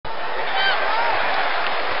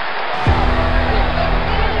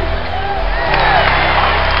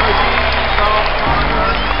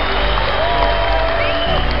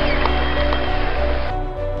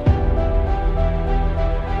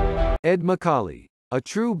Ed Macauley, a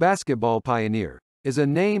true basketball pioneer, is a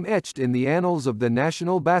name etched in the annals of the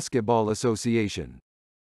National Basketball Association.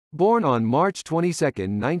 Born on March 22,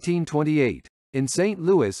 1928, in St.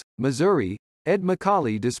 Louis, Missouri, Ed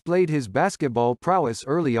Macauley displayed his basketball prowess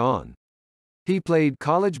early on. He played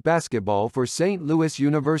college basketball for St. Louis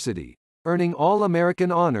University, earning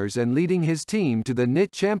All-American honors and leading his team to the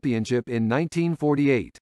NIT championship in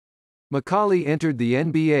 1948. Macauley entered the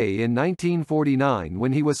NBA in 1949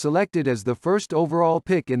 when he was selected as the first overall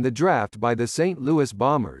pick in the draft by the St. Louis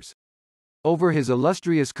Bombers. Over his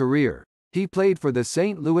illustrious career, he played for the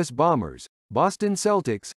St. Louis Bombers, Boston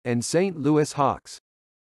Celtics, and St. Louis Hawks.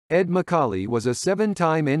 Ed Macauley was a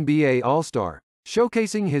seven-time NBA All-Star,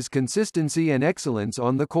 showcasing his consistency and excellence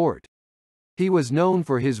on the court. He was known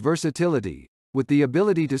for his versatility, with the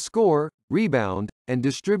ability to score, rebound, and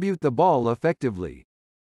distribute the ball effectively.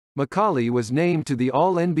 Macauley was named to the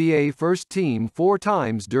All-NBA First Team 4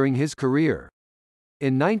 times during his career.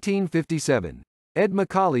 In 1957, Ed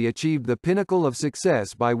Macauley achieved the pinnacle of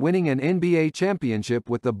success by winning an NBA championship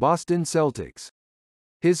with the Boston Celtics.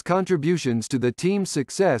 His contributions to the team's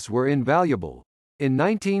success were invaluable. In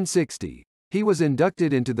 1960, he was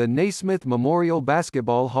inducted into the Naismith Memorial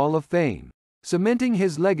Basketball Hall of Fame, cementing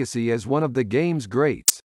his legacy as one of the game's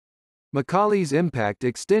greats. Macaulay's impact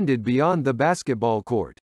extended beyond the basketball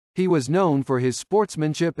court. He was known for his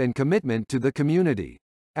sportsmanship and commitment to the community.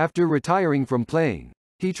 After retiring from playing,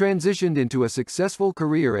 he transitioned into a successful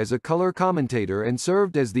career as a color commentator and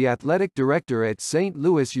served as the athletic director at St.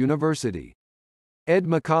 Louis University. Ed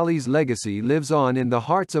Macauley's legacy lives on in the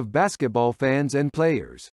hearts of basketball fans and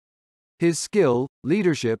players. His skill,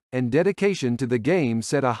 leadership, and dedication to the game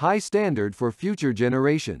set a high standard for future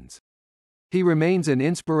generations. He remains an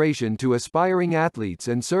inspiration to aspiring athletes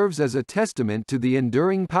and serves as a testament to the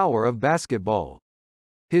enduring power of basketball.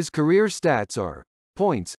 His career stats are: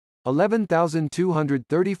 points,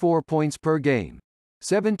 11,234 points per game,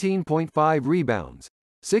 17.5 rebounds,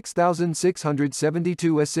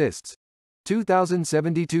 6,672 assists,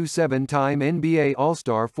 2,072 seven-time NBA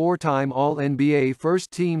All-Star, 4-time All-NBA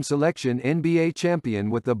First-Team Selection, NBA champion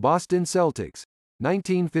with the Boston Celtics,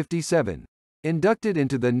 1957. Inducted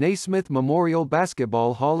into the Naismith Memorial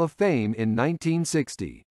Basketball Hall of Fame in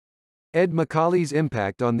 1960. Ed Macauley's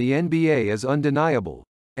impact on the NBA is undeniable,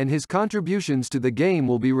 and his contributions to the game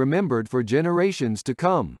will be remembered for generations to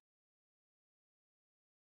come.